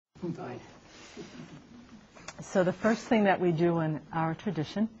So the first thing that we do in our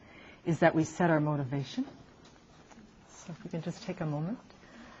tradition is that we set our motivation. So if we can just take a moment.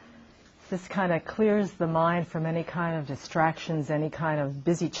 This kind of clears the mind from any kind of distractions, any kind of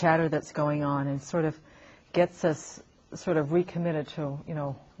busy chatter that's going on, and sort of gets us sort of recommitted to,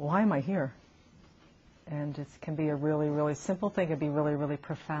 why am I here? And it can be a really, really simple thing. It can be really, really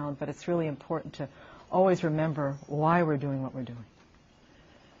profound, but it's really important to always remember why we're doing what we're doing.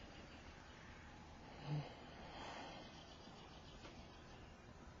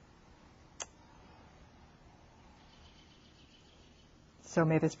 So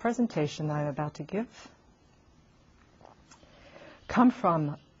may this presentation I'm about to give come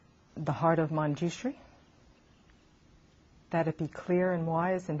from the heart of Manjushri, that it be clear and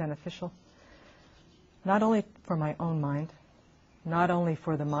wise and beneficial, not only for my own mind, not only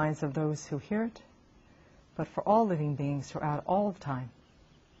for the minds of those who hear it, but for all living beings throughout all of time.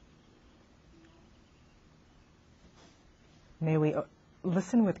 May we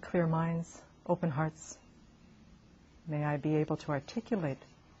listen with clear minds, open hearts. May I be able to articulate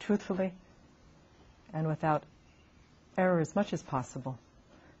truthfully and without error as much as possible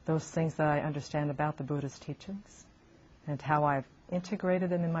those things that I understand about the Buddha's teachings and how I've integrated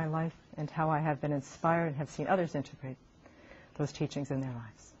them in my life and how I have been inspired and have seen others integrate those teachings in their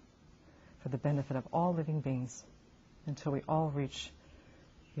lives for the benefit of all living beings until we all reach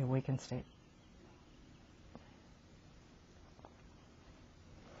the awakened state.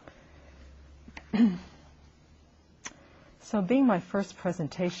 So being my first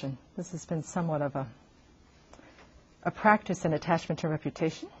presentation, this has been somewhat of a practice in attachment to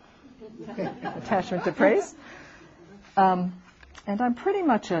reputation, attachment to praise. And I'm pretty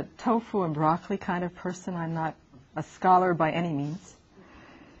much a tofu and broccoli kind of person. I'm not a scholar by any means.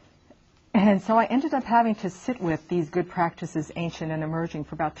 And so I ended up having to sit with these good practices, ancient and emerging,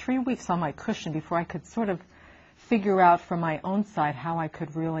 for about 3 weeks on my cushion before I could sort of figure out from my own side how I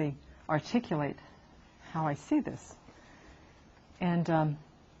could really articulate how I see this. And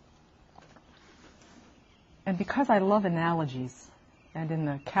because I love analogies, and in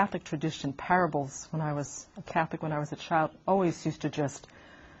the Catholic tradition, parables, when I was a Catholic, when I was a child, always used to just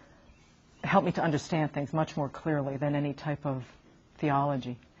help me to understand things much more clearly than any type of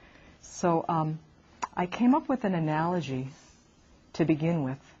theology. So I came up with an analogy to begin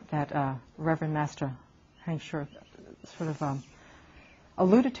with that Reverend Master Hang Sure sort of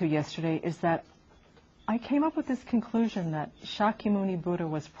alluded to yesterday, is that I came up with this conclusion that Shakyamuni Buddha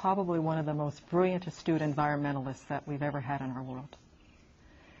was probably one of the most brilliant, astute environmentalists that we've ever had in our world.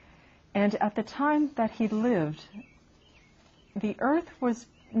 And at the time that he lived, the earth was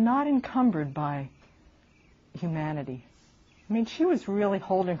not encumbered by humanity. I mean, she was really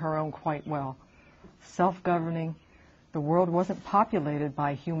holding her own quite well, self-governing. The world wasn't populated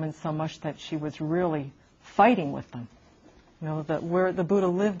by humans so much that she was really fighting with them. Where the Buddha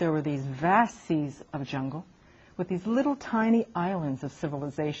lived, there were these vast seas of jungle with these little tiny islands of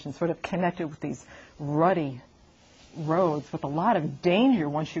civilization sort of connected with these ruddy roads with a lot of danger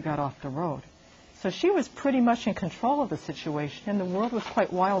once you got off the road. So she was pretty much in control of the situation, and the world was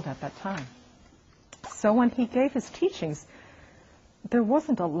quite wild at that time. So when he gave his teachings, there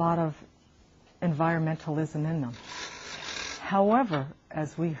wasn't a lot of environmentalism in them. However,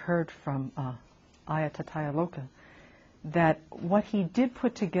 as we heard from Ayatatayaloka, that what he did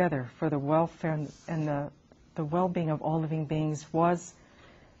put together for the welfare and the well-being of all living beings was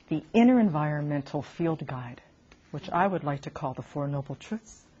the inner environmental field guide, which I would like to call the Four Noble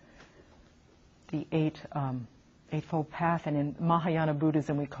Truths, the Eightfold Path, and in Mahayana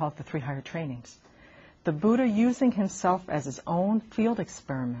Buddhism we call it the Three Higher Trainings. The Buddha using himself as his own field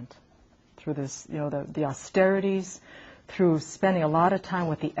experiment through this, the austerities, through spending a lot of time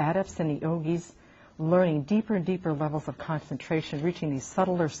with the adepts and the yogis, learning deeper and deeper levels of concentration, reaching these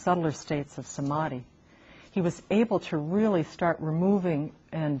subtler states of samadhi. He was able to really start removing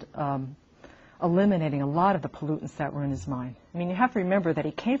and eliminating a lot of the pollutants that were in his mind. I mean, you have to remember that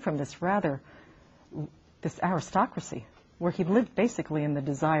he came from this aristocracy, where he lived basically in the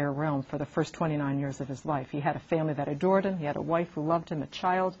desire realm for the first 29 years of his life. He had a family that adored him, he had a wife who loved him, a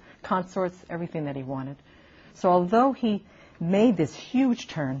child, consorts, everything that he wanted. So although he made this huge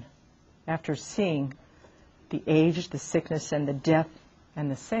turn after seeing the age, the sickness, and the death, and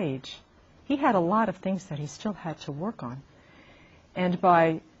the sage, he had a lot of things that he still had to work on. And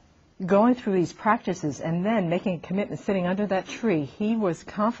by going through these practices and then making a commitment, sitting under that tree, he was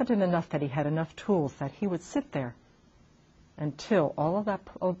confident enough that he had enough tools that he would sit there until all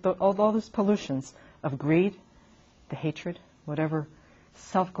those pollutions of greed, the hatred, whatever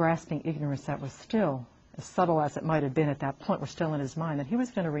self-grasping ignorance that was still as subtle as it might have been at that point, were still in his mind, that he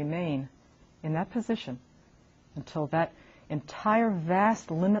was going to remain in that position until that entire vast,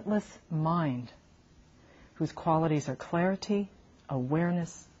 limitless mind, whose qualities are clarity,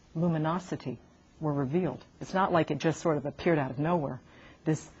 awareness, luminosity, were revealed. It's not like it just sort of appeared out of nowhere.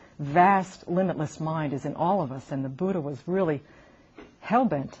 This vast, limitless mind is in all of us, and the Buddha was really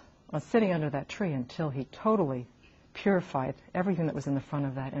hell-bent on sitting under that tree until he totally purified everything that was in the front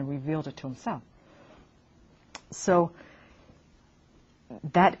of that and revealed it to himself. So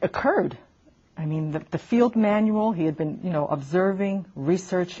that occurred. I mean, the field manual, he had been, observing,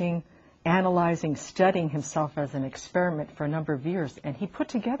 researching, analyzing, studying himself as an experiment for a number of years, and he put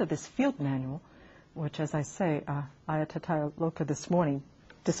together this field manual, which, as I say, Ayatollah Loka this morning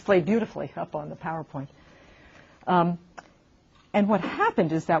displayed beautifully up on the PowerPoint. And what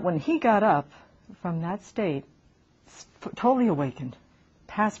happened is that when he got up from that state, totally awakened,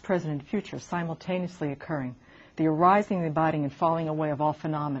 past, present, and future simultaneously occurring, the arising, the abiding, and falling away of all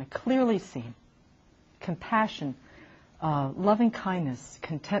phenomena clearly seen, compassion, loving kindness,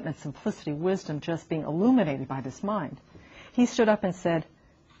 contentment, simplicity, wisdom just being illuminated by this mind, he stood up and said,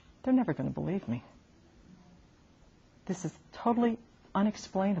 they're never going to believe me. This is totally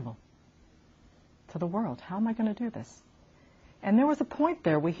unexplainable to the world. How am I going to do this? And there was a point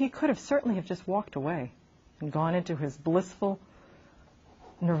there where he could have certainly have just walked away and gone into his blissful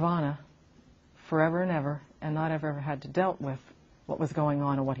nirvana forever and ever, and not ever had to dealt with what was going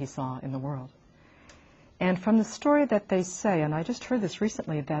on and what he saw in the world. And from the story that they say, and I just heard this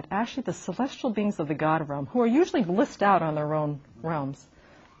recently, that actually the celestial beings of the God realm, who are usually blissed out on their own realms,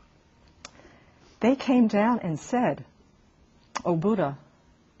 they came down and said, "O Buddha,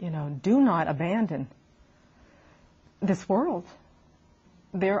 do not abandon this world.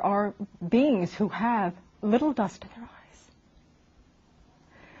 There are beings who have little dust in their eyes,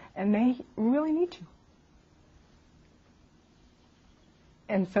 and they really need you."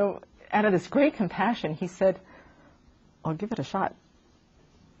 And so, out of this great compassion, he said, "I'll give it a shot."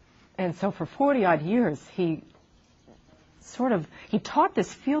 And so for 40-odd years, he taught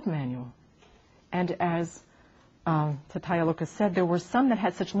this field manual. And as Tatayaloka said, there were some that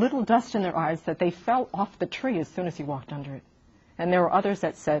had such little dust in their eyes that they fell off the tree as soon as he walked under it. And there were others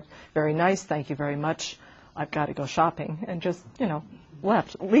that said, "Very nice, thank you very much, I've got to go shopping," and just,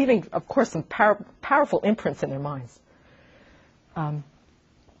 left, leaving, of course, some powerful imprints in their minds.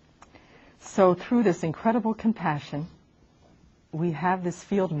 So through this incredible compassion, we have this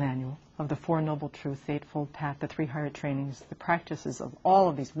field manual of the Four Noble Truths, the Eightfold Path, the Three Higher Trainings, the practices of all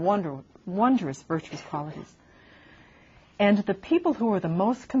of these wondrous virtuous qualities. And the people who were the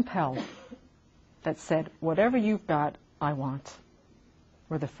most compelled, that said, "Whatever you've got, I want,"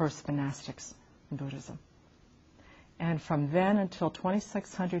 were the first monastics in Buddhism. And from then until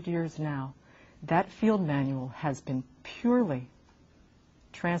 2,600 years now, that field manual has been purely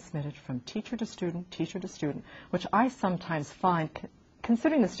transmitted from teacher to student, which I sometimes find,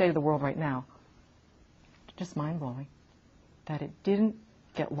 considering the state of the world right now, just mind-blowing, that it didn't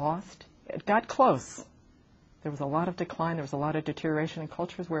get lost. It got close. There was a lot of decline, there was a lot of deterioration in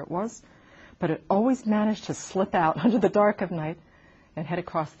cultures where it was, but it always managed to slip out under the dark of night and head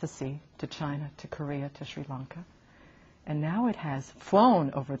across the sea to China, to Korea, to Sri Lanka. And now it has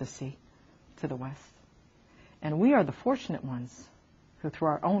flown over the sea to the west. And we are the fortunate ones who, through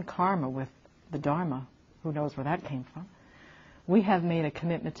our own karma with the Dharma, who knows where that came from, we have made a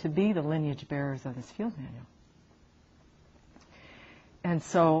commitment to be the lineage bearers of this field manual. And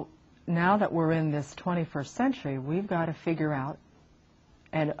so now that we're in this 21st century, we've got to figure out,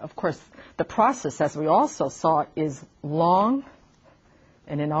 and of course the process, as we also saw, is long,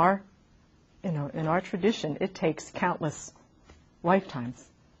 and in our tradition, it takes countless lifetimes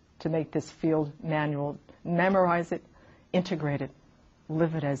to make this field manual, memorize it, integrate it,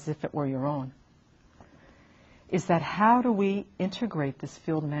 live it as if it were your own. Is that how do we integrate this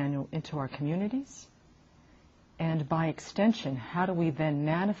field manual into our communities? And by extension, how do we then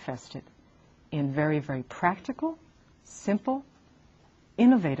manifest it in very, very practical, simple,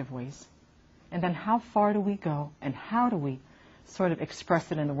 innovative ways? And then how far do we go, and how do we sort of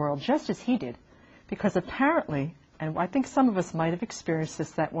express it in the world, just as he did? Because apparently, and I think some of us might have experienced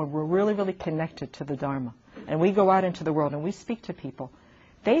this, that when we're really, really connected to the Dharma, and we go out into the world and we speak to people,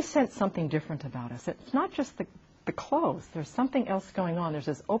 they sense something different about us. It's not just the clothes. There's something else going on. There's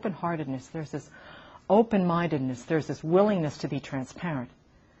this open-heartedness. There's this open-mindedness. There's this willingness to be transparent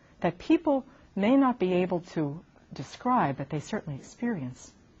that people may not be able to describe, but they certainly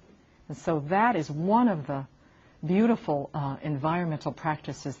experience. And so that is one of the beautiful environmental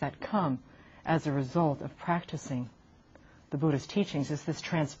practices that come as a result of practicing the Buddha's teachings, is this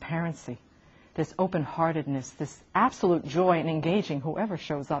transparency, this open-heartedness, this absolute joy in engaging whoever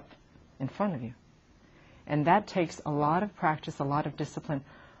shows up in front of you. And that takes a lot of practice, a lot of discipline,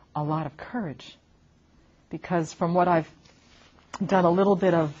 a lot of courage. Because from what I've done a little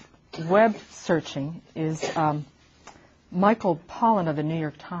bit of web searching is Michael Pollan of the New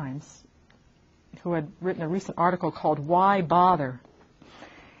York Times, who had written a recent article called Why Bother?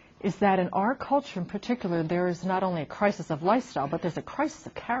 Is that in our culture in particular, there is not only a crisis of lifestyle, but there's a crisis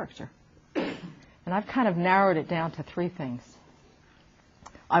of character. And I've kind of narrowed it down to three things.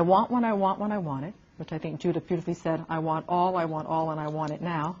 I want when I want when I want it, which I think Judith beautifully said, I want all, and I want it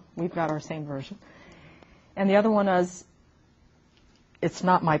now. We've got our same version. And the other one is, it's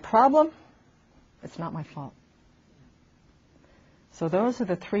not my problem, it's not my fault. So those are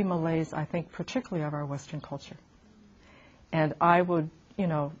the three malays, I think, particularly of our Western culture. And I would,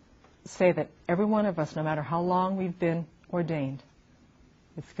 say that every one of us, no matter how long we've been ordained,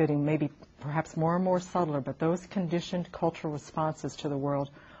 it's getting maybe perhaps more and more subtler, but those conditioned cultural responses to the world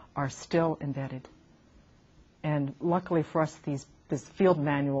are still embedded. And luckily for us, this field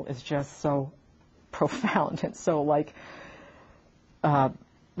manual is just so profound and so like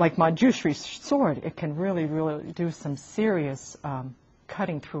Manjushri's sword, it can really, really do some serious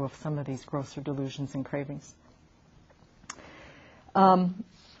cutting through of some of these grosser delusions and cravings.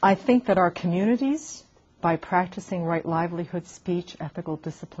 I think that our communities, by practicing right livelihood, speech, ethical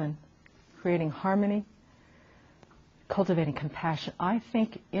discipline, creating harmony, cultivating compassion, I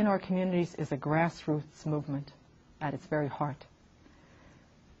think in our communities is a grassroots movement at its very heart.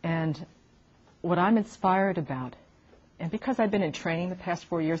 And what I'm inspired about, and because I've been in training the past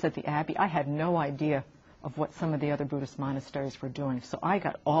 4 years at the Abbey, I had no idea of what some of the other Buddhist monasteries were doing. So I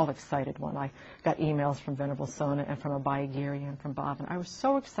got all excited when I got emails from Venerable Sona and from Abhayagiri and from Bhavan. I was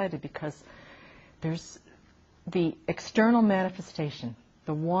so excited because there's the external manifestation,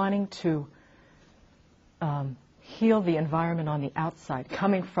 the wanting to heal the environment on the outside,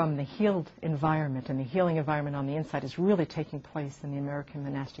 coming from the healed environment and the healing environment on the inside is really taking place in the American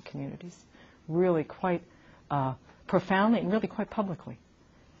monastic communities, really quite profoundly and really quite publicly.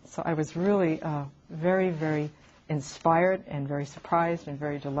 So I was really very, very inspired and very surprised and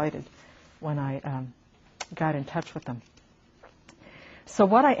very delighted when I got in touch with them. So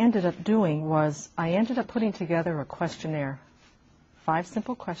what I ended up doing was I ended up putting together a questionnaire, 5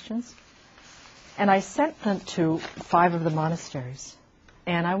 simple questions, and I sent them to 5 of the monasteries.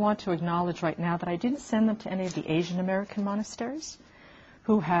 And I want to acknowledge right now that I didn't send them to any of the Asian American monasteries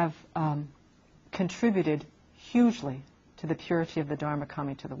who have contributed hugely to the purity of the Dharma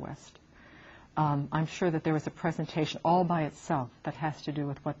coming to the West. I'm sure that there was a presentation all by itself that has to do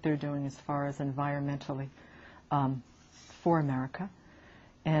with what they're doing as far as environmentally for America.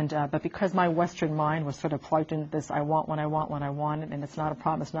 And but because my Western mind was sort of plugged into this, I want when I want when I want it, and it's not a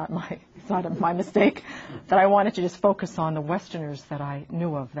problem, it's not my mistake, that I wanted to just focus on the Westerners that I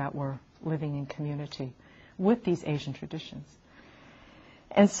knew of that were living in community with these Asian traditions.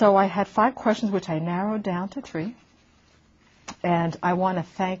 And so I had 5 questions, which I narrowed down to 3. And I want to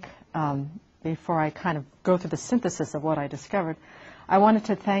thank, before I kind of go through the synthesis of what I discovered, I wanted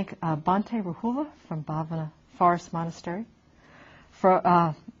to thank Bhante Rahula from Bhavana Forest Monastery.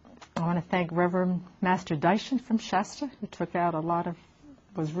 I want to thank Reverend Master Daishin from Shasta, who took out a lot of,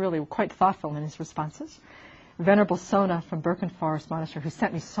 was really quite thoughtful in his responses. Venerable Sona from Birken Forest Monastery, who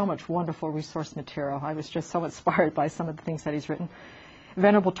sent me so much wonderful resource material. I was just so inspired by some of the things that he's written.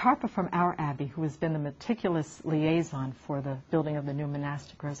 Venerable Tarpa from our Abbey, who has been the meticulous liaison for the building of the new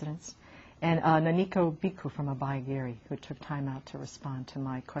monastic residence. And Naniko Bhikkhu from Abhayagiri, who took time out to respond to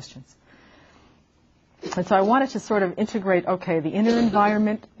my questions. And so I wanted to sort of integrate, the inner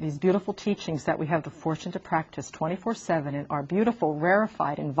environment, these beautiful teachings that we have the fortune to practice 24/7 in our beautiful,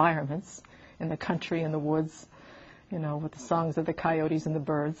 rarefied environments in the country, in the woods, with the songs of the coyotes and the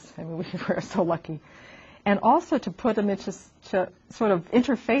birds. I mean, we're so lucky. And also to put them into, to sort of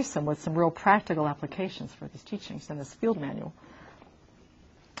interface them with some real practical applications for these teachings in this field manual.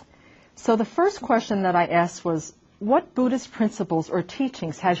 So the first question that I asked was, what Buddhist principles or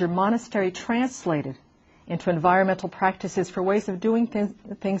teachings has your monastery translated into environmental practices for ways of doing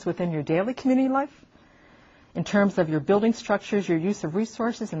things within your daily community life, in terms of your building structures, your use of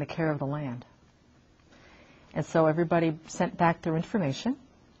resources, and the care of the land? And so everybody sent back their information.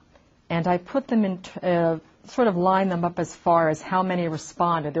 And I put them in, sort of lined them up as far as how many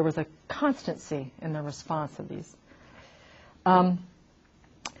responded. There was a constancy in the response of these.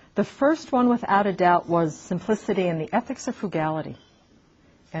 The first one, without a doubt, was simplicity and the ethics of frugality.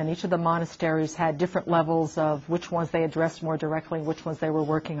 And each of the monasteries had different levels of which ones they addressed more directly, which ones they were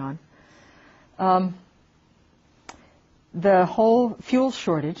working on. The whole fuel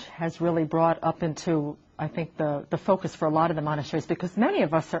shortage has really brought up into, I think, the focus for a lot of the monasteries, because many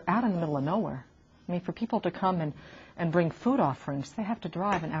of us are out in the middle of nowhere. I mean, for people to come and bring food offerings, they have to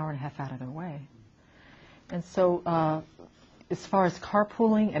drive an hour and a half out of their way. And so as far as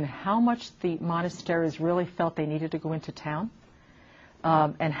carpooling and how much the monasteries really felt they needed to go into town,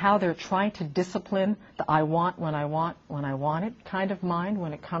 and how they're trying to discipline the I want when I want it kind of mind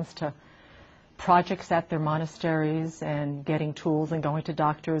when it comes to projects at their monasteries and getting tools and going to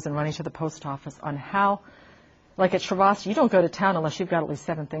doctors and running to the post office, on how, like at Sravasti, you don't go to town unless you've got at least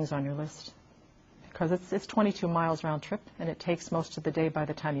 7 things on your list, because it's 22 miles round trip and it takes most of the day by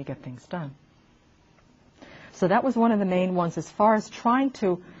the time you get things done. So that was one of the main ones as far as trying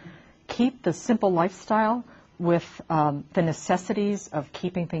to keep the simple lifestyle with the necessities of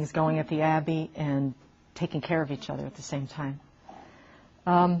keeping things going at the Abbey and taking care of each other at the same time.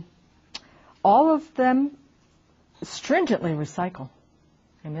 All of them stringently recycle.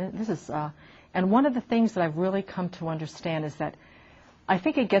 I mean, this is, and one of the things that I've really come to understand is that I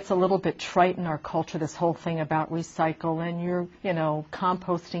think it gets a little bit trite in our culture, this whole thing about recycle and your,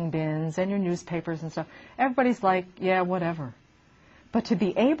 composting bins and your newspapers and stuff. Everybody's like, yeah, whatever. But to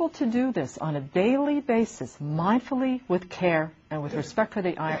be able to do this on a daily basis, mindfully, with care, and with respect for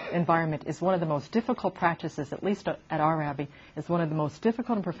the environment is one of the most difficult practices, at least at our Abbey, is one of the most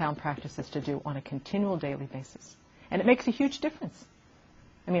difficult and profound practices to do on a continual daily basis. And it makes a huge difference.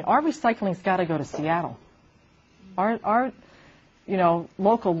 I mean, our recycling's got to go to Seattle. Our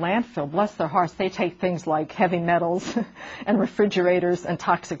local landfill, bless their hearts, they take things like heavy metals and refrigerators and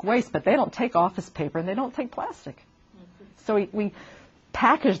toxic waste, but they don't take office paper and they don't take plastic. So we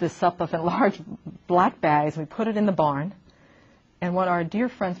package this up in large black bags, we put it in the barn, and when our dear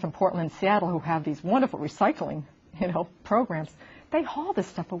friends from Portland and Seattle, who have these wonderful recycling, programs, they haul this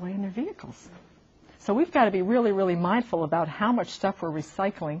stuff away in their vehicles. So we've got to be really, really mindful about how much stuff we're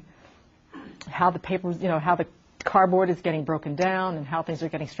recycling, how the paper, how the cardboard is getting broken down and how things are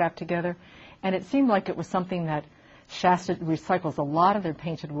getting strapped together. And it seemed like it was something that Shasta recycles a lot of their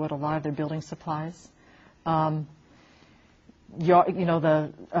painted wood, a lot of their building supplies. The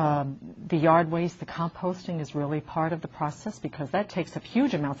yard waste, the composting is really part of the process because that takes up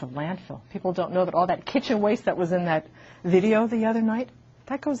huge amounts of landfill. People don't know that all that kitchen waste that was in that video the other night,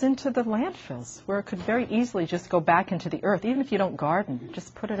 that goes into the landfills where it could very easily just go back into the earth. Even if you don't garden,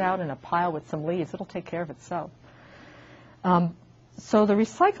 just put it out in a pile with some leaves. It'll take care of itself. So the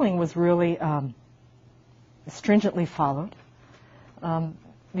recycling was really stringently followed.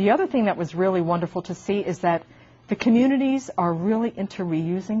 The other thing that was really wonderful to see is that the communities are really into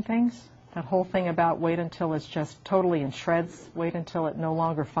reusing things. That whole thing about wait until it's just totally in shreds, wait until it no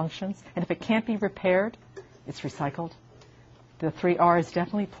longer functions. And if it can't be repaired, it's recycled. The 3 R's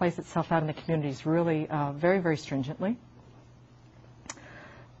definitely plays itself out in the communities really very, very stringently.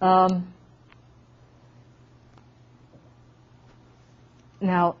 Now,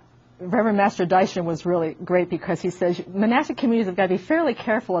 Reverend Master Daishin was really great because he says monastic communities have got to be fairly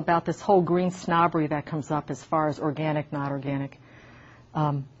careful about this whole green snobbery that comes up as far as organic, not organic.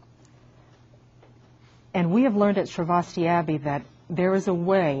 And we have learned at Sravasti Abbey that there is a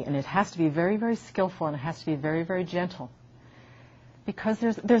way, and it has to be very, very skillful, and it has to be very, very gentle. Because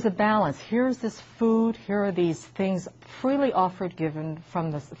there's a balance. Here's this food, here are these things freely offered, given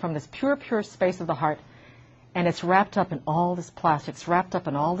from this pure, pure space of the heart. And it's wrapped up in all this plastic, it's wrapped up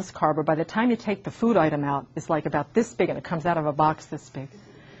in all this cardboard. By the time you take the food item out, it's like about this big, and it comes out of a box this big.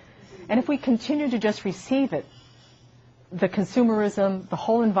 And if we continue to just receive it, the consumerism, the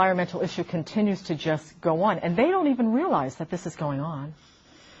whole environmental issue continues to just go on. And they don't even realize that this is going on.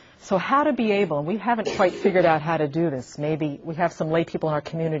 So how to be able, and we haven't quite figured out how to do this, maybe we have some lay people in our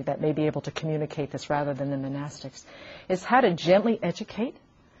community that may be able to communicate this rather than the monastics, is how to gently educate,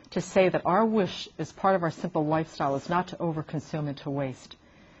 to say that our wish as part of our simple lifestyle is not to overconsume and to waste,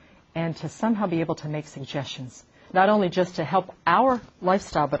 and to somehow be able to make suggestions, not only just to help our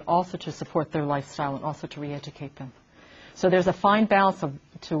lifestyle, but also to support their lifestyle and also to re-educate them. So there's a fine balance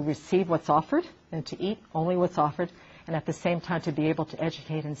to receive what's offered and to eat only what's offered, and at the same time to be able to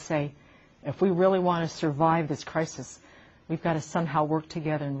educate and say, if we really want to survive this crisis, we've got to somehow work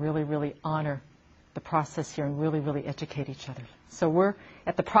together and really, really honor the process here and really, really educate each other. So we're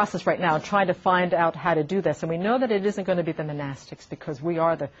at the process right now trying to find out how to do this. And we know that it isn't going to be the monastics because we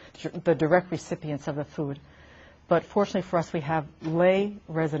are the direct recipients of the food. But fortunately for us, we have lay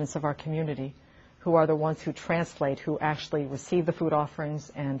residents of our community who are the ones who translate, who actually receive the food offerings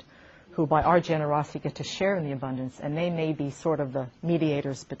and who by our generosity get to share in the abundance. And they may be sort of the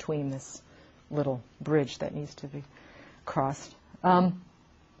mediators between this little bridge that needs to be crossed.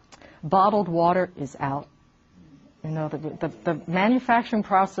 Bottled water is out. You know, the manufacturing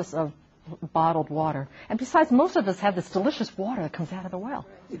process of bottled water. And besides, most of us have this delicious water that comes out of the well.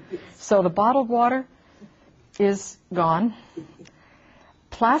 So the bottled water is gone.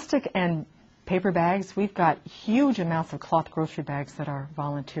 Plastic and paper bags, we've got huge amounts of cloth grocery bags that are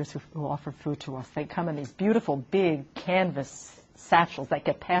volunteers who offer food to us. They come in these beautiful big canvas satchels that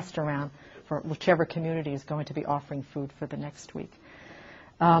get passed around for whichever community is going to be offering food for the next week.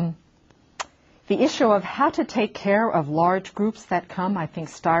 The issue of how to take care of large groups that come, I think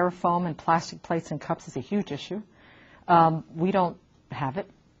styrofoam and plastic plates and cups is a huge issue. We don't have it.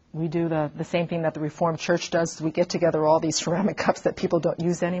 We do the same thing that the Reformed Church does. We get together all these ceramic cups that people don't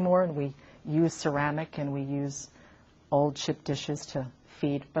use anymore, and we use ceramic and we use old chip dishes to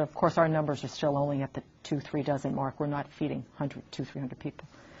feed. But of course our numbers are still only at the 2-3 dozen mark. We're not feeding 200-300 people.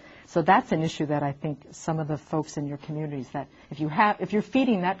 So that's an issue that I think some of the folks in your communities, that if you're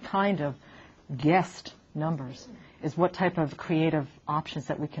feeding that kind of guest numbers, is what type of creative options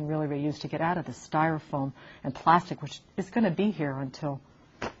that we can really reuse to get out of the styrofoam and plastic, which is going to be here until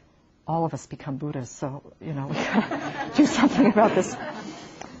all of us become Buddhas. So, you know, we got to do something about this.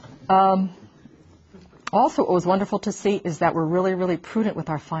 Also, what was wonderful to see is that we're really, really prudent with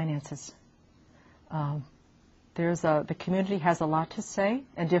our finances. The community has a lot to say,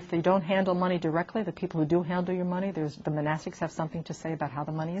 and if they don't handle money directly, the people who do handle your money, the monastics have something to say about how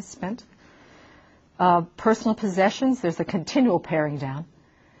the money is spent. Personal possessions, there's a continual paring down,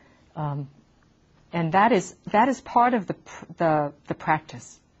 and that is part of the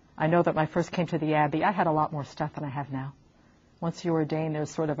practice. I know that when I first came to the Abbey, I had a lot more stuff than I have now. Once you're ordained, there's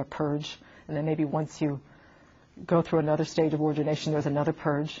sort of a purge, and then maybe once you go through another stage of ordination, there's another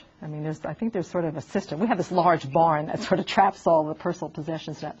purge. I mean, I think there's sort of a system. We have this large barn that sort of traps all the personal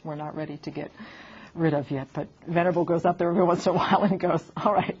possessions that we're not ready to get rid of yet. But Venerable goes up there every once in a while and goes,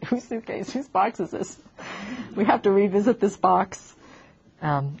 all right, whose suitcase, whose box is this? We have to revisit this box.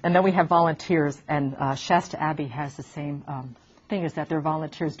 And then we have volunteers, and Shasta Abbey has the same thing, is that their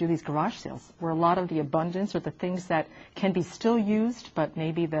volunteers do these garage sales, where a lot of the abundance or the things that can be still used, but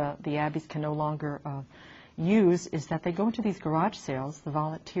maybe the abbeys can no longer use, is that they go into these garage sales. The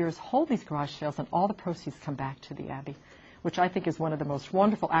volunteers hold these garage sales, and all the proceeds come back to the Abbey, which I think is one of the most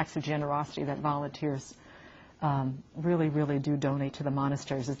wonderful acts of generosity that volunteers really, really do donate to the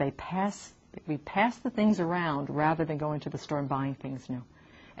monasteries, is we pass the things around rather than going to the store and buying things new.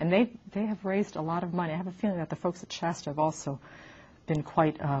 And they have raised a lot of money. I have a feeling that the folks at Shasta have also been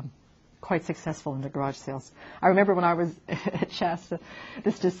quite successful in the garage sales. I remember when I was at Shasta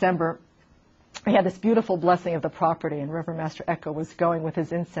this December, we had this beautiful blessing of the property, and Reverend Master Echo was going with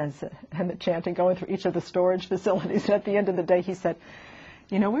his incense and the chanting, going through each of the storage facilities. And at the end of the day, he said,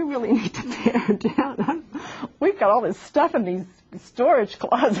 you know, we really need to tear down. We've got all this stuff in these storage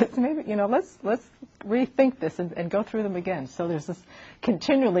closets. Maybe, you know, let's rethink this and go through them again. So there's this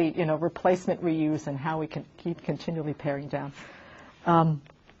continually, you know, replacement, reuse, and how we can keep continually paring down. The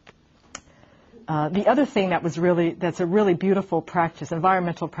other thing that's a really beautiful practice,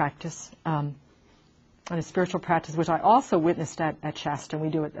 environmental practice, and a spiritual practice, which I also witnessed at Shasta, and we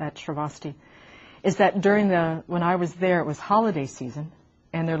do it at Sravasti, is that when I was there, it was holiday season,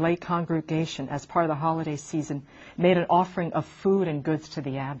 and their lay congregation, as part of the holiday season, made an offering of food and goods to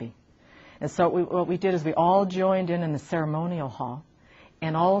the Abbey. And so what we did is we all joined in the ceremonial hall,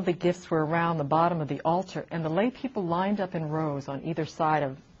 and all of the gifts were around the bottom of the altar, and the lay people lined up in rows on either side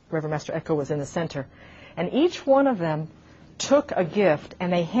of Reverend Master Echo was in the center. And each one of them took a gift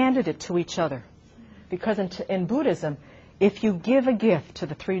and they handed it to each other. Because in Buddhism, if you give a gift to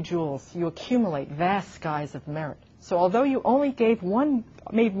the three jewels, you accumulate vast skies of merit. So although you only made one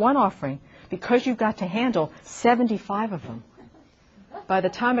offering, because you got to handle 75 of them, by the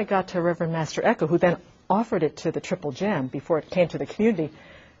time it got to Reverend Master Echo, who then offered it to the Triple Gem before it came to the community,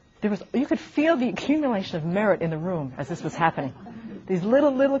 you could feel the accumulation of merit in the room as this was happening. These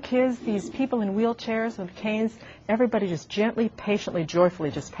little kids, these people in wheelchairs with canes, everybody just gently, patiently,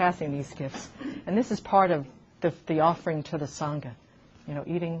 joyfully just passing these gifts. And this is part of the offering to the Sangha, you know,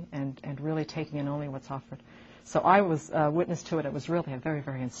 eating and really taking in only what's offered. So I was witness to it. It was really a very,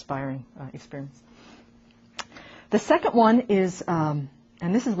 very inspiring experience. The second one is, and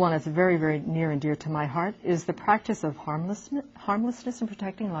this is one that's very, very near and dear to my heart, is the practice of harmlessness and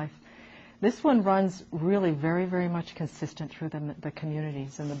protecting life. This one runs really very, very much consistent through the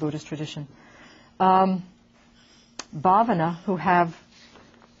communities in the Buddhist tradition. Bhavana, who have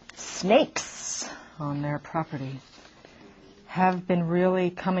snakes on their property, have been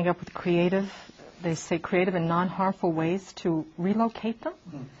really coming up with creative and non-harmful ways to relocate them.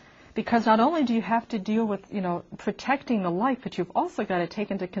 Because not only do you have to deal with, you know, protecting the life, but you've also got to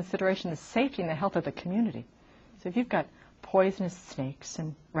take into consideration the safety and the health of the community. So if you've got poisonous snakes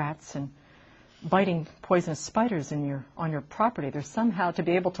and rats and biting poisonous spiders on your property, there's somehow to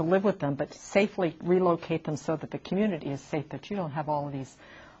be able to live with them but safely relocate them so that the community is safe, that you don't have all of these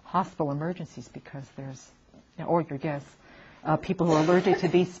hospital emergencies because there's, or your guests, people who are allergic to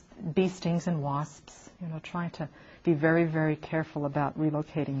bee stings and wasps, trying to be very, very careful about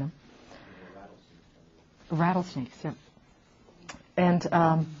relocating them. Rattlesnakes, yeah.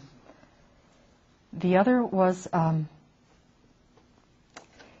 And the other was,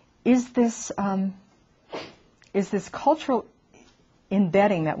 is this cultural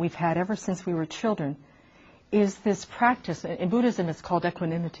embedding that we've had ever since we were children, is this practice, in Buddhism it's called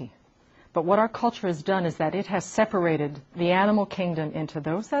equanimity, but what our culture has done is that it has separated the animal kingdom into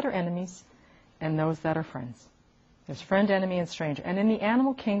those that are enemies and those that are friends. There's friend, enemy, and stranger. And in the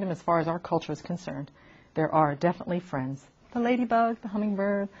animal kingdom, as far as our culture is concerned, there are definitely friends. The ladybug, the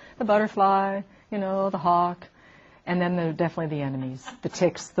hummingbird, the butterfly, the hawk. And then there are definitely the enemies. The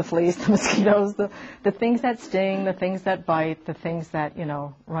ticks, the fleas, the mosquitoes, the things that sting, the things that bite, the things that,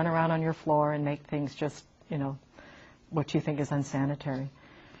 run around on your floor and make things just, what you think is unsanitary.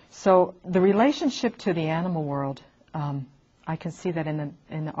 So the relationship to the animal world, I can see that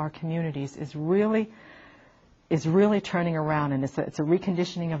in our communities is really turning around, and it's a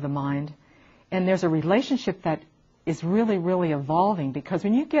reconditioning of the mind. And there's a relationship that is really, really evolving, because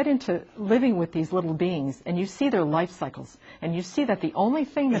when you get into living with these little beings and you see their life cycles and you see that the only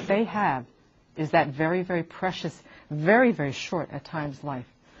thing that they have is that very, very precious, very, very short at times life,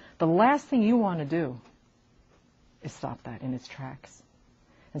 the last thing you want to do is stop that in its tracks.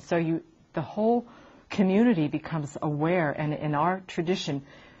 And so the whole community becomes aware, and in our tradition,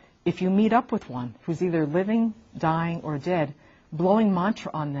 if you meet up with one who's either living, dying, or dead, blowing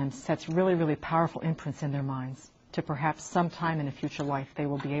mantra on them sets really, really powerful imprints in their minds to perhaps sometime in a future life they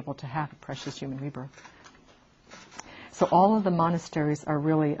will be able to have a precious human rebirth. So all of the monasteries are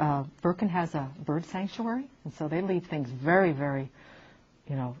really, Birken has a bird sanctuary, and so they leave things very, very,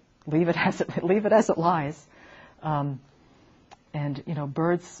 leave it as it lies. And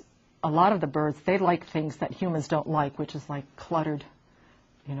birds, a lot of the birds, they like things that humans don't like, which is like cluttered,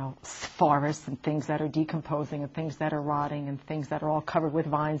 forests and things that are decomposing and things that are rotting and things that are all covered with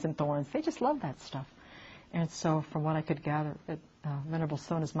vines and thorns. They just love that stuff. And so from what I could gather at Venerable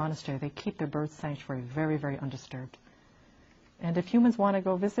Sona's monastery, they keep their bird sanctuary very, very undisturbed. And if humans want to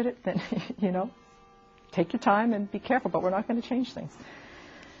go visit it, then, take your time and be careful, but we're not going to change things.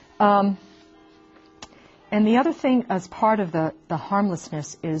 And the other thing as part of the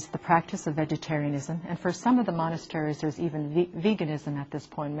harmlessness is the practice of vegetarianism. And for some of the monasteries, there's even veganism at this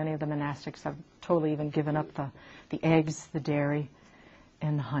point. Many of the monastics have totally even given up the eggs, the dairy,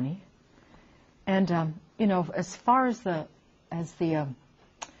 and the honey. And, as far as the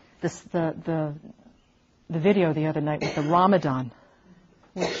video the other night with the Ramadan,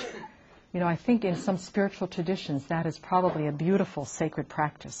 which, I think in some spiritual traditions that is probably a beautiful sacred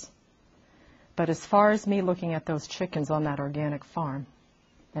practice. But as far as me looking at those chickens on that organic farm,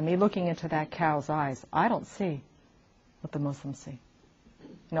 and me looking into that cow's eyes, I don't see what the Muslims see.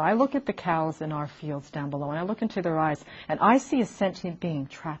 I look at the cows in our fields down below, and I look into their eyes, and I see a sentient being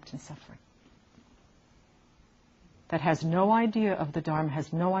trapped in suffering that has no idea of the Dharma,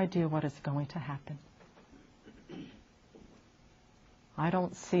 has no idea what is going to happen. I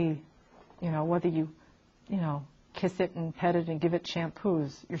don't see, whether you, kiss it and pet it and give it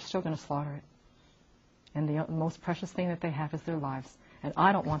shampoos, you're still going to slaughter it. And the most precious thing that they have is their lives. And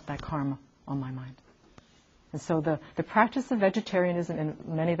I don't want that karma on my mind. And so the practice of vegetarianism in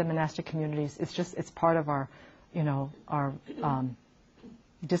many of the monastic communities, it's part of our, our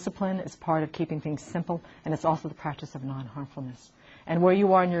discipline. It's part of keeping things simple. And it's also the practice of non-harmfulness. And where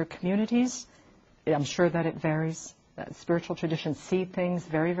you are in your communities, I'm sure that it varies. Spiritual traditions see things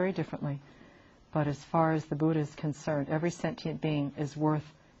very, very differently. But as far as the Buddha is concerned, every sentient being is worth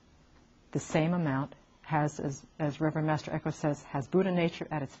the same amount, has, as Reverend Master Echo says, has Buddha nature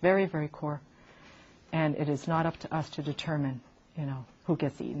at its very, very core. And it is not up to us to determine, who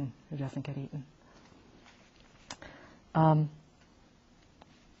gets eaten, who doesn't get eaten.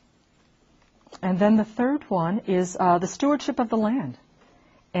 And then the third one is the stewardship of the land.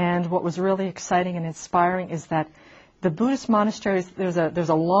 And what was really exciting and inspiring is that the Buddhist monasteries, there's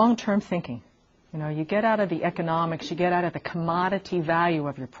a long-term thinking. You get out of the economics, you get out of the commodity value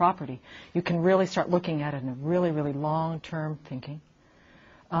of your property. You can really start looking at it in a really, really long-term thinking.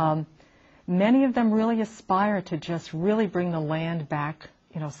 Many of them really aspire to just really bring the land back.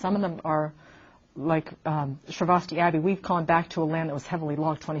 Some of them are like Sravasti Abbey. We've gone back to a land that was heavily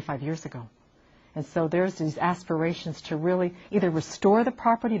logged 25 years ago. And so there's these aspirations to really either restore the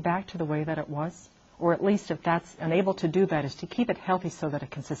property back to the way that it was, or at least if that's unable to do that, is to keep it healthy so that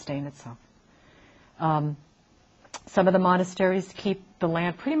it can sustain itself. Some of the monasteries keep the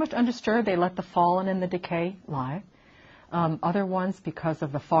land pretty much undisturbed. They let the fallen and the decay lie. Other ones, because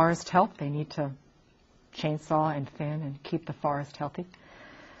of the forest health, they need to chainsaw and thin and keep the forest healthy.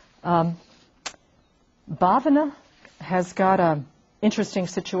 Bhavana has got an interesting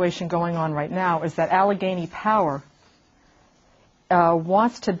situation going on right now, is that Allegheny Power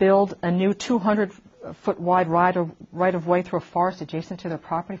wants to build a new 200-foot wide right-of-way through a forest adjacent to their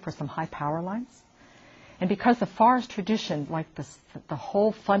property for some high power lines. And because the forest tradition, like the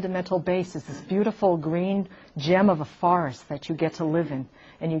whole fundamental base, is this beautiful green gem of a forest that you get to live in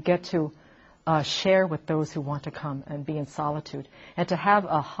and you get to share with those who want to come and be in solitude. And to have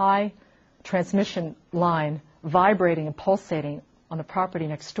a high transmission line vibrating and pulsating on the property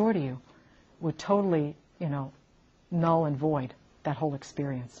next door to you would totally, null and void that whole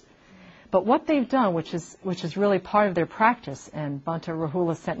experience. But what they've done, which is really part of their practice, and Bhante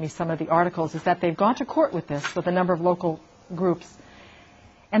Rahula sent me some of the articles, is that they've gone to court with this with a number of local groups.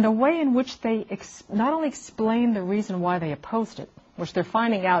 And the way in which they not only explain the reason why they opposed it, which they're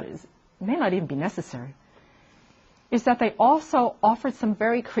finding out may not even be necessary, is that they also offered some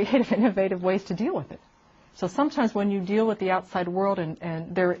very creative, innovative ways to deal with it. So sometimes when you deal with the outside world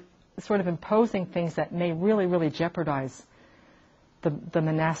and they're sort of imposing things that may really, really jeopardize the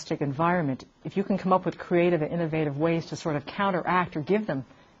monastic environment, if you can come up with creative and innovative ways to sort of counteract or give them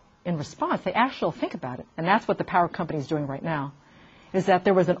in response, they actually will think about it. And that's what the power company is doing right now, is that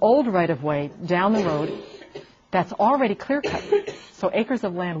there was an old right-of-way down the road that's already clear-cut, so acres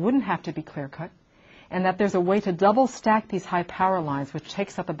of land wouldn't have to be clear-cut, and that there's a way to double stack these high power lines, which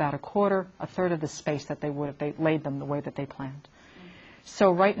takes up about a third of the space that they would if they laid them the way that they planned.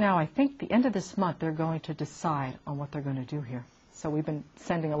 So right now, I think the end of this month, they're going to decide on what they're going to do here. So we've been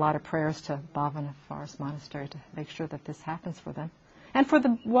sending a lot of prayers to Bhavana Forest Monastery to make sure that this happens for them and for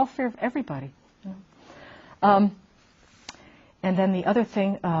the welfare of everybody. And then the other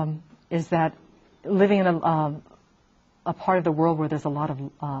thing is that living in a part of the world where there's a lot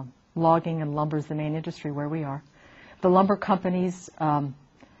of logging and lumber is the main industry where we are, the lumber companies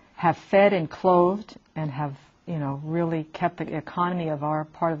have fed and clothed and have really kept the economy of our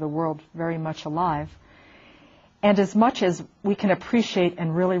part of the world very much alive. And as much as we can appreciate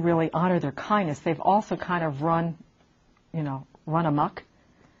and really, really honor their kindness, they've also kind of run amok.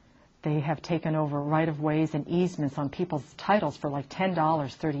 They have taken over right-of-ways and easements on people's titles for like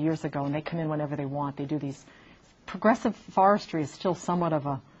 $10 30 years ago, and they come in whenever they want. They do these. Progressive forestry is still somewhat of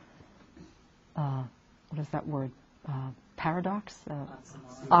a, what is that word? Paradox?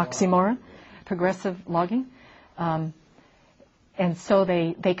 Oxymoron. Progressive logging. And so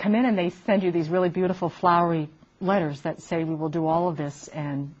they come in and they send you these really beautiful flowery letters that say we will do all of this,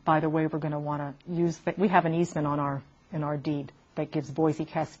 and by the way, we're going to want to use we have an easement in our deed that gives Boise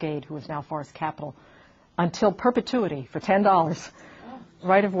Cascade, who is now Forest Capital, until perpetuity for $10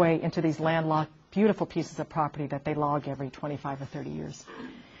 right of way into these landlocked beautiful pieces of property that they log every 25 or 30 years.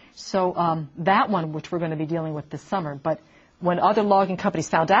 So that one, which we're going to be dealing with this summer, but when other logging companies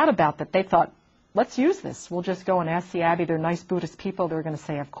found out about that, they thought, let's use this. We'll just go and ask the Abbey. They're nice Buddhist people. They're going to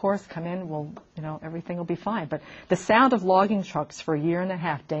say, of course, come in. Everything will be fine. But the sound of logging trucks for a year and a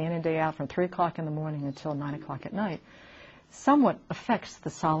half, day in and day out, from 3 o'clock in the morning until 9 o'clock at night, somewhat affects the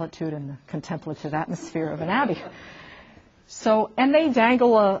solitude and the contemplative atmosphere of an Abbey. So, and they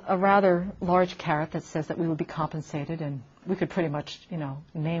dangle a rather large carrot that says that we would be compensated, and we could pretty much,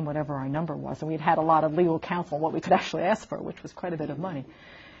 name whatever our number was. And we'd had a lot of legal counsel on what we could actually ask for, which was quite a bit of money.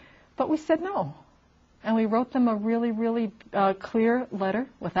 But we said no. And we wrote them a really, really clear letter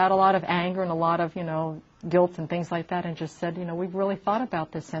without a lot of anger and a lot of, guilt and things like that, and just said, we've really thought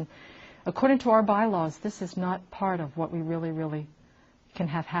about this. And according to our bylaws, this is not part of what we really, really can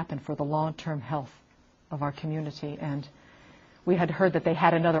have happen for the long-term health of our community. And we had heard that they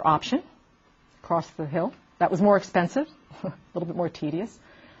had another option across the hill. That was more expensive, a little bit more tedious.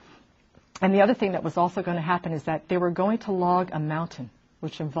 And the other thing that was also going to happen is that they were going to log a mountain,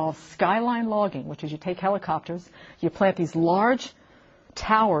 which involves skyline logging, which is you take helicopters, you plant these large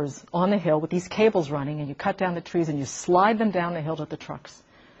towers on the hill with these cables running, and you cut down the trees and you slide them down the hill to the trucks.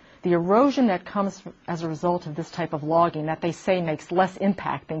 The erosion that comes as a result of this type of logging, that they say makes less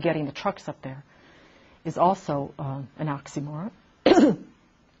impact than getting the trucks up there, is also an oxymoron.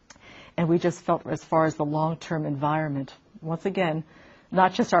 And we just felt, as far as the long-term environment, once again,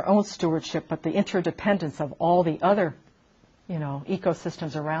 not just our own stewardship, but the interdependence of all the other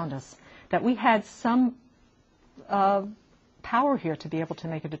ecosystems around us, that we had some power here to be able to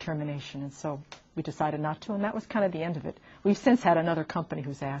make a determination. And so we decided not to, and that was kind of the end of it. We've since had another company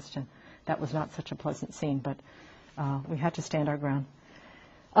who's asked, and that was not such a pleasant scene, but we had to stand our ground.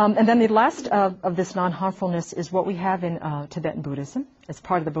 And then the last of this non-harmfulness is what we have in Tibetan Buddhism as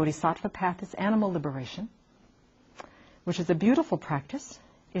part of the Bodhisattva path is animal liberation, which is a beautiful practice,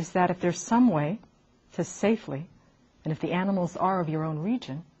 is that if there's some way to safely, and if the animals are of your own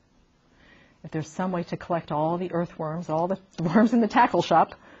region, if there's some way to collect all the earthworms, all the worms in the tackle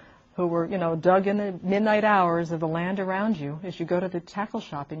shop, who were, dug in the midnight hours of the land around you, as you go to the tackle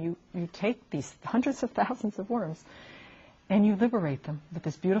shop and you take these hundreds of thousands of worms and you liberate them with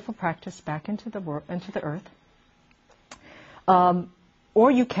this beautiful practice back into the earth. Or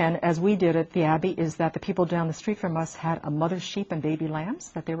you can, as we did at the Abbey, is that the people down the street from us had a mother sheep and baby lambs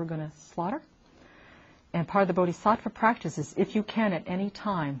that they were going to slaughter. And part of the Bodhisattva practice is if you can at any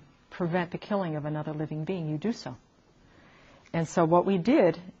time prevent the killing of another living being, you do so. And so what we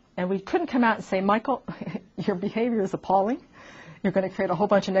did, and we couldn't come out and say, Michael, your behavior is appalling. You're going to create a whole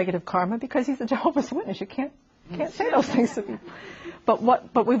bunch of negative karma, because he's a Jehovah's Witness. You can't say those things to people.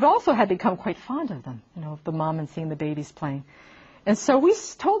 But we've also had become quite fond of them, of the mom and seeing the babies playing. And so we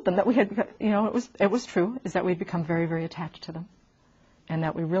told them that we had, it was true, is that we'd become very, very attached to them, and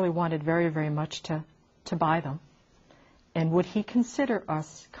that we really wanted very, very much to buy them. And would he consider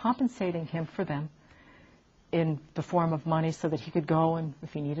us compensating him for them in the form of money so that he could go and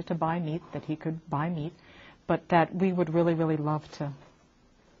if he needed to buy meat, that he could buy meat, but that we would really, really love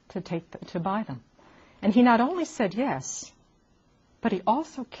to buy them. And he not only said yes, but he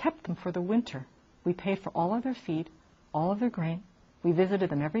also kept them for the winter. We paid for all of their feed, all of their grain. We visited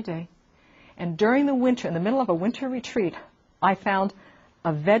them every day. And during the winter, in the middle of a winter retreat, I found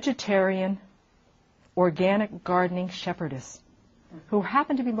a vegetarian, organic gardening shepherdess who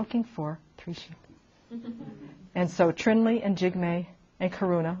happened to be looking for 3 sheep. And so Trinley and Jigme and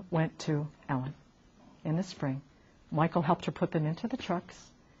Karuna went to Ellen in the spring. Michael helped her put them into the trucks,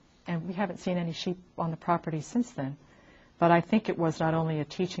 and we haven't seen any sheep on the property since then. But I think it was not only a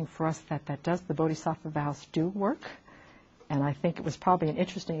teaching for us that the Bodhisattva vows do work, and I think it was probably an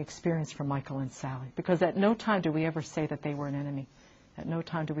interesting experience for Michael and Sally, because at no time do we ever say that they were an enemy. At no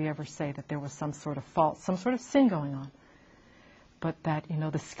time do we ever say that there was some sort of fault, some sort of sin going on. But that,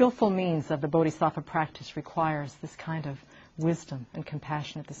 the skillful means of the Bodhisattva practice requires this kind of wisdom and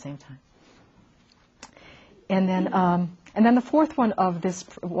compassion at the same time. And then the fourth one of this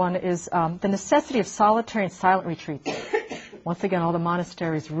one is the necessity of solitary and silent retreats. Once again, all the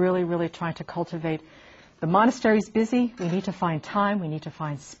monasteries really, really trying to cultivate. The monastery's busy. We need to find time. We need to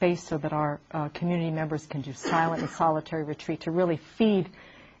find space so that our community members can do silent and solitary retreat to really feed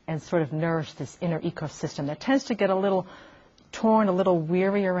and sort of nourish this inner ecosystem that tends to get a little torn, a little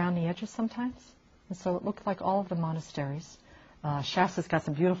weary around the edges sometimes. And so it looked like all of the monasteries. Shasta's got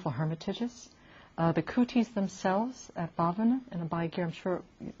some beautiful hermitages. The kutis themselves at Bhavana and Abhayagir, I'm sure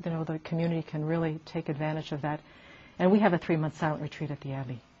the community can really take advantage of that. And we have a 3-month silent retreat at the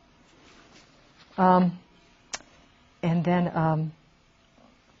Abbey. And then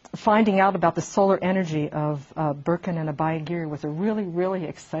finding out about the solar energy of Birkin and Abhayagiri was a really, really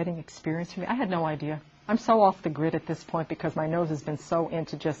exciting experience for me. I had no idea. I'm so off the grid at this point because my nose has been so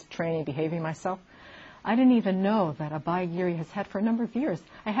into just training, behaving myself. I didn't even know that Abhayagiri has had for a number of years.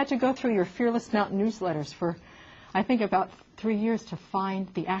 I had to go through your Fearless Mountain newsletters for, I think, about 3 years to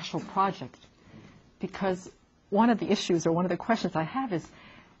find the actual project. Because one of the issues or one of the questions I have is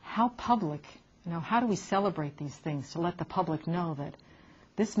how public, how do we celebrate these things to let the public know that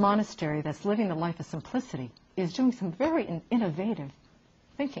this monastery that's living the life of simplicity is doing some very innovative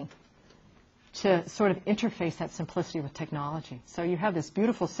thinking to sort of interface that simplicity with technology. So you have this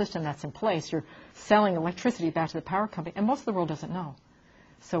beautiful system that's in place. You're selling electricity back to the power company, and most of the world doesn't know.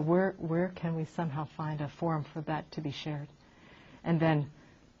 So where can we somehow find a forum for that to be shared? And then,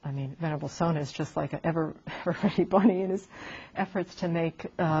 Venerable Sona is just like an ever-ready bunny in his efforts to make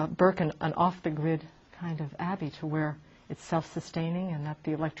Birkin an off-the-grid kind of abbey to where it's self-sustaining and that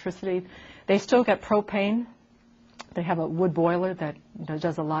the electricity, they still get propane. They have a wood boiler that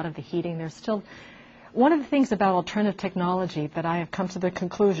does a lot of the heating. There's still, one of the things about alternative technology that I have come to the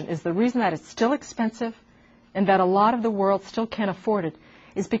conclusion is the reason that it's still expensive and that a lot of the world still can't afford it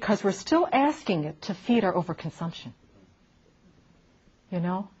is because we're still asking it to feed our overconsumption.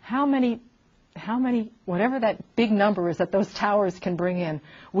 How many, whatever that big number is that those towers can bring in,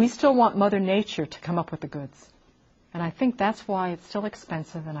 we still want Mother Nature to come up with the goods. And I think that's why it's still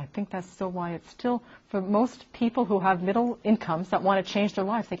expensive, and I think that's still why it's still, for most people who have middle incomes that want to change their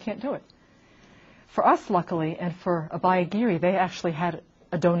lives, they can't do it. For us, luckily, and for Abhayagiri, they actually had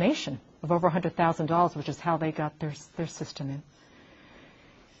a donation of over $100,000, which is how they got their system in.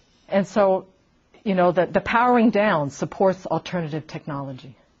 And so, the powering down supports alternative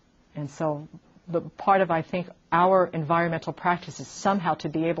technology. And so the part of, I think, our environmental practice is somehow to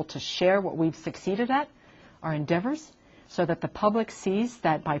be able to share what we've succeeded at, our endeavors, so that the public sees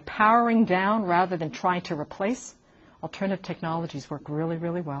that by powering down rather than trying to replace, alternative technologies work really,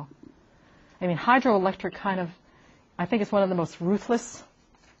 really well. I mean, hydroelectric I think it's one of the most ruthless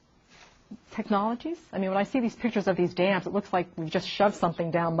technologies. I mean, when I see these pictures of these dams, it looks like we've just shoved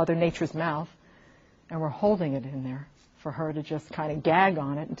something down Mother Nature's mouth, and we're holding it in there for her to just kind of gag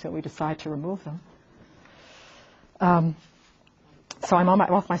on it until we decide to remove them. So I'm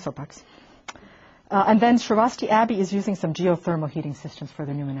off my soapbox. And then Sravasti Abbey is using some geothermal heating systems for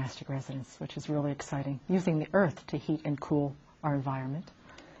their new monastic residents, which is really exciting, using the earth to heat and cool our environment.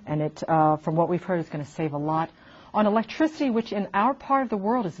 And it, from what we've heard, is going to save a lot on electricity, which in our part of the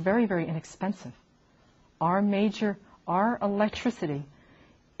world is very, very inexpensive. Our electricity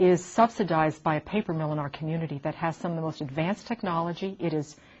is subsidized by a paper mill in our community that has some of the most advanced technology. It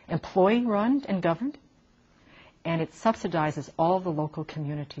is employee-run and governed, and it subsidizes all of the local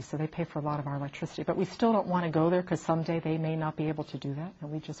communities, so they pay for a lot of our electricity. But we still don't want to go there because someday they may not be able to do that,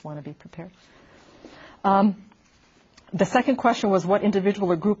 and we just want to be prepared. The second question was what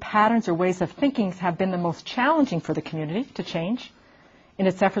individual or group patterns or ways of thinking have been the most challenging for the community to change in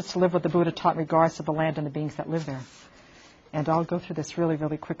its efforts to live what the Buddha taught in regards to the land and the beings that live there. And I'll go through this really,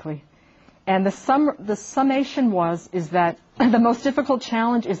 really quickly. And the summation is that the most difficult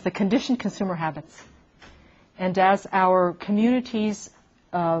challenge is the conditioned consumer habits. And as our communities,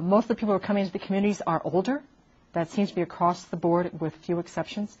 most of the people who are coming into the communities are older. That seems to be across the board with few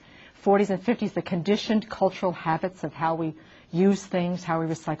exceptions. 40s and 50s, the conditioned cultural habits of how we use things, how we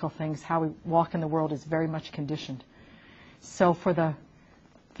recycle things, how we walk in the world is very much conditioned. So for the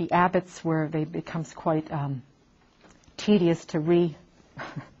abbots, where it becomes quite tedious to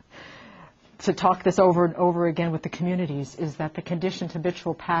talk this over and over again with the communities, is that the conditioned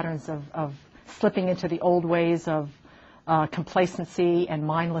habitual patterns of slipping into the old ways of complacency and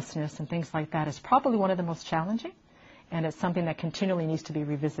mindlessness and things like that is probably one of the most challenging. And it's something that continually needs to be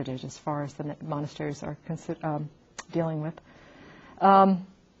revisited as far as the monasteries are dealing with. I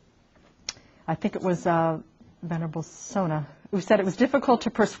think it was Venerable Sona who said it was difficult to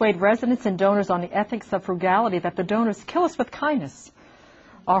persuade residents and donors on the ethics of frugality, that the donors kill us with kindness,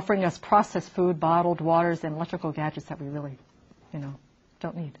 offering us processed food, bottled waters, and electrical gadgets that we really,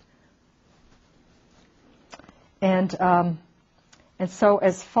 don't need. And so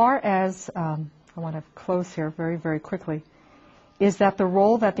as far as I want to close here very, very quickly, is that the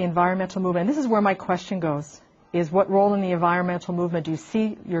role that the environmental movement, and this is where my question goes, is what role in the environmental movement do you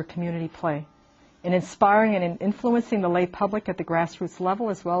see your community play in inspiring and in influencing the lay public at the grassroots level,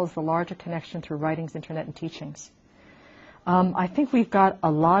 as well as the larger connection through writings, internet, and teachings? I think we've got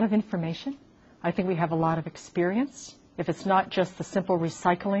a lot of information. I think we have a lot of experience. If it's not just the simple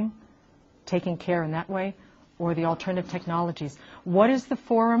recycling, taking care in that way, or the alternative technologies. What is the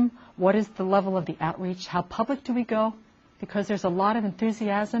forum? What is the level of the outreach? How public do we go? Because there's a lot of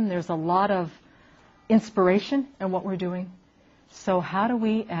enthusiasm. There's a lot of inspiration in what we're doing. So how do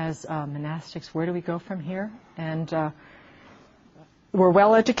we, as monastics, where do we go from here? And we're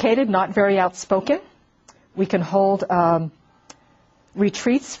well educated, not very outspoken. We can hold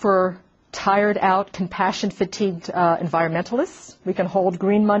retreats for tired out, compassion-fatigued environmentalists. We can hold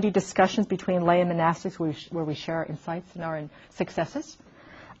Green Monday discussions between lay and monastics where we share our insights and our successes.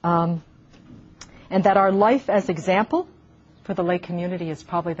 And that our life as example for the lay community is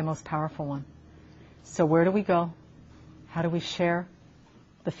probably the most powerful one. So where do we go? How do we share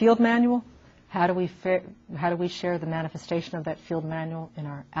the field manual? How do we share the manifestation of that field manual in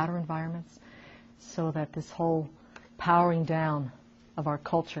our outer environments, so that this whole powering down of our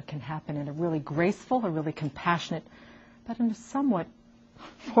culture can happen in a really graceful, a really compassionate, but in a somewhat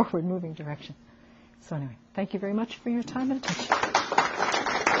forward-moving direction. So anyway, thank you very much for your time and attention.